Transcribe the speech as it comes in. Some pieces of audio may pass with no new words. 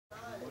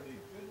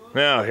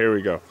Now, here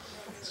we go.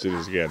 Let's do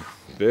this again.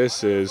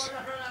 This is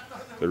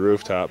the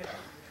rooftop.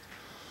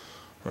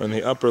 We're on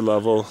the upper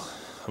level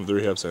of the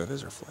rehab center.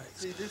 These are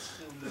flags. I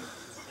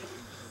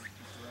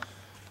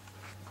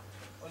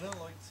don't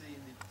like seeing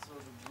it sort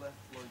of left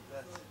like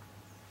that.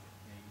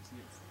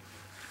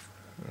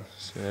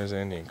 See, there's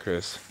Andy and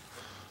Chris.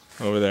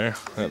 Over there,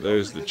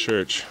 there's the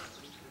church.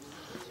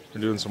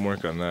 We're doing some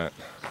work on that.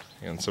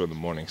 And some of the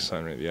morning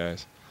sun right in the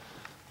eyes.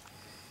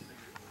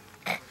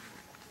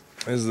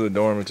 This is the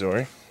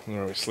dormitory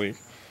where we sleep.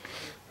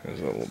 There's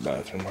a little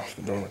bathroom off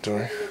the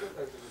dormitory.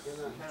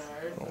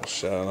 A little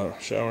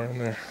shower in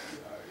there.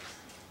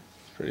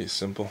 It's pretty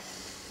simple.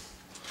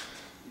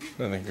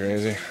 Nothing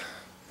crazy.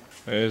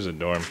 There's a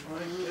dorm.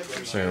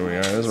 So here we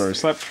are. This is where we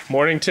slept.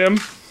 Morning, Tim.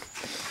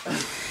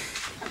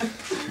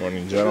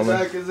 Morning, gentlemen.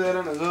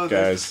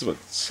 Guys, it's about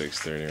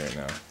 6:30 right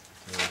now.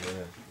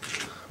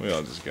 We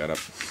all just got up.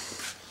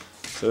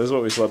 So this is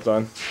what we slept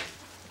on.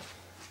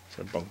 It's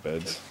our bunk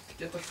beds.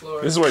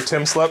 This is where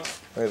Tim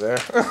slept, right there.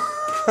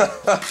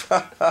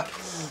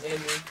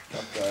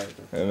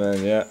 And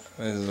then yeah,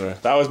 this is where,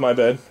 that was my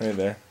bed, right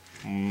there.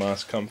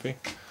 Most comfy.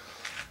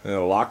 And the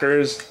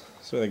lockers.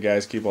 That's where the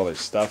guys keep all their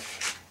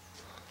stuff.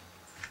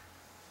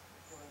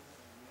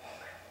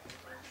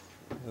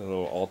 A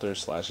little altar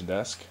 /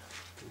 desk.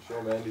 Show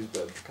him Andy's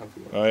bed.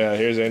 Comfy. Oh yeah,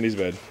 here's Andy's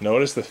bed.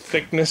 Notice the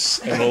thickness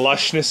and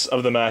lushness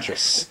of the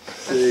mattress.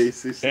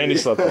 Andy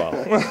slept well.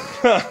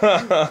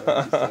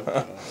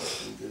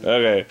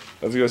 Okay,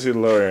 let's go see the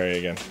lower area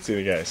again. See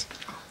the guys.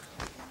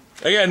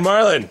 Again,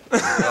 Marlon!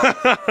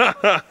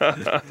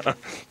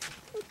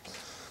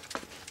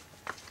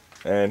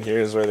 And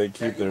here's where they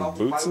keep their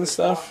boots and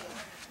stuff.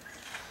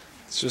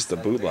 It's just a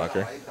boot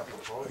locker.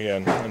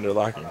 Again, under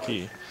lock and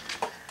key.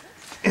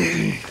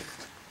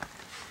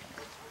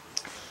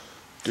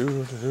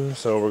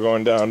 So we're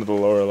going down to the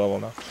lower level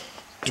now.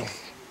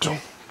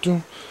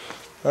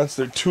 That's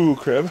their tool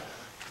crib.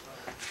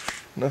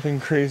 Nothing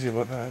crazy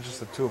about that,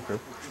 just a tool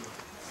crib.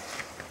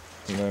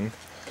 And then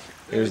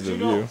here's the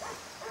view.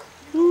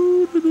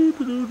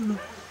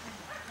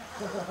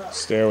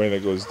 Stairway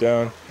that goes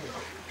down.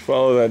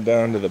 Follow that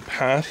down to the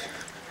path.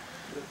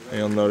 And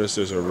you'll notice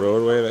there's a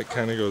roadway that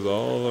kind of goes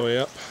all the way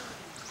up.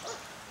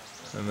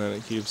 And then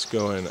it keeps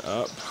going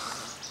up.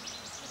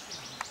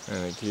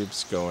 And it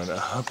keeps going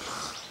up.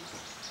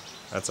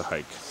 That's a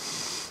hike.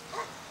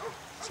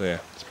 So yeah,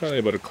 it's probably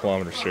about 1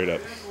 kilometer straight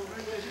up.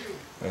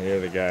 And here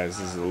are the guys.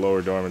 This is the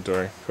lower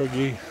dormitory.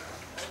 Cookie.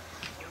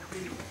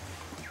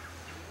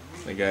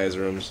 The guys'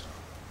 rooms.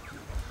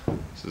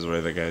 This is where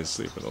the guys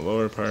sleep in the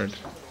lower part.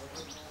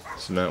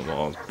 Cement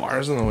walls,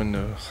 bars in the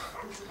windows.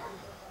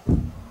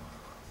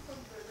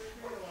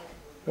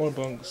 More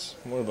bunks,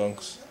 more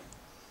bunks.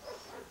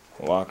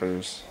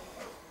 Lockers.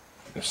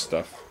 There's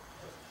stuff.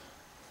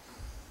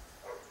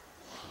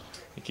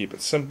 You keep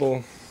it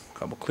simple. A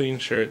couple clean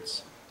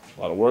shirts.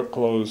 A lot of work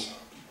clothes.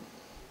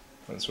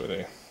 That's where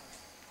their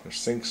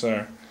sinks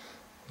are.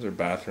 Those are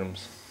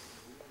bathrooms.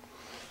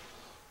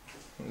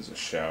 There's a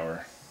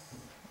shower.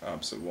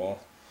 Opposite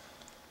wall.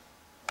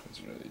 It's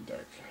really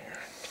dark in here.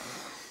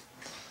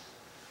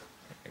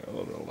 Got a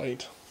little bit of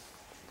light.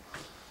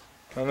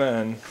 And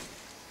then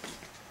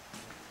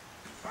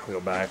we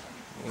go back.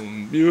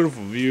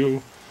 Beautiful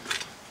view.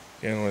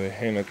 Again, where they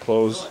hang their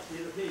clothes.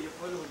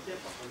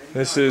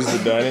 This is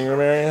the dining room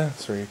area.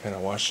 That's where you kind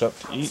of wash up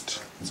to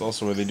eat. It's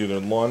also where they do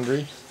their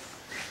laundry.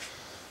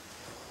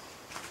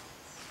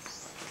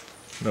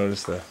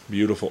 Notice the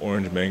beautiful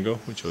orange mango.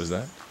 We chose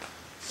that.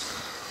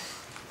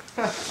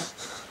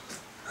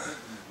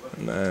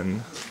 And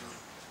then,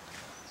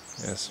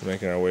 yes,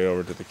 making our way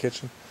over to the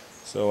kitchen.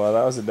 So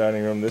that was the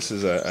dining room. This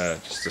is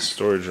just a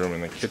storage room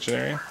in the kitchen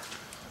area.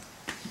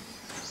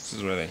 This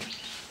is where they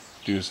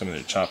do some of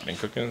their chopping and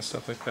cooking and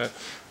stuff like that.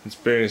 It's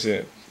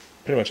pretty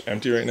much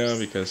empty right now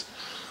because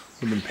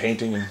we've been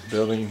painting and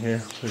building in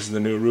here. This is the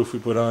new roof we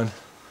put on.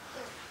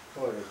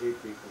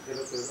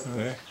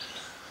 Okay.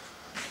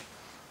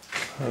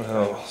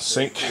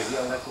 Sink.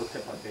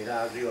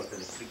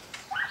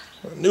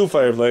 New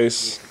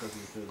fireplace.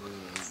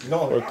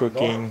 For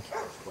cooking.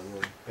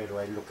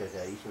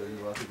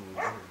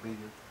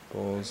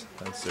 Bowls.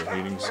 That's their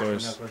heating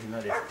source.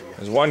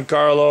 There's Juan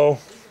Carlo.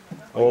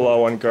 Hola,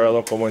 Juan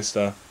Carlo. ¿Cómo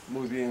está?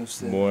 Muy bien,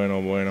 usted.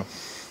 Bueno, bueno.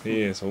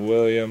 Yes,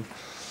 William.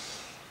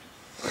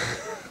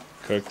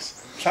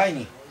 Cooks.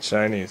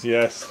 Chinese,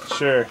 yes,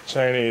 sure,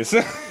 Chinese.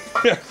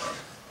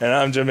 And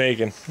I'm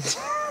Jamaican.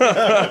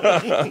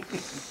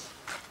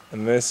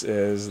 And this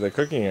is the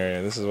cooking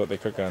area. This is what they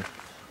cook on.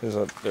 This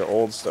is their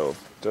old stove.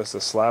 Just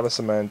a slab of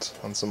cement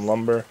on some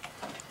lumber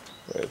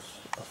with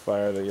a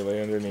fire that you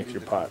lay underneath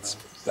your pots.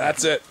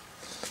 That's it.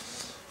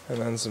 And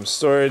then some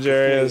storage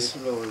areas.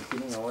 This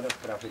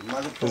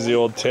is the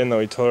old tin that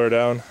we tore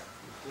down.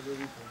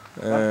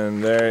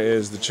 And there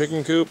is the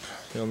chicken coop.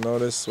 You'll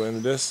notice way in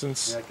the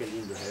distance.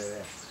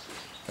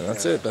 And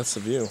that's it. That's the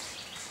view.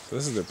 So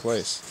this is their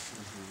place.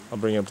 I'll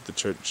bring you up to the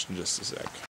church in just a sec.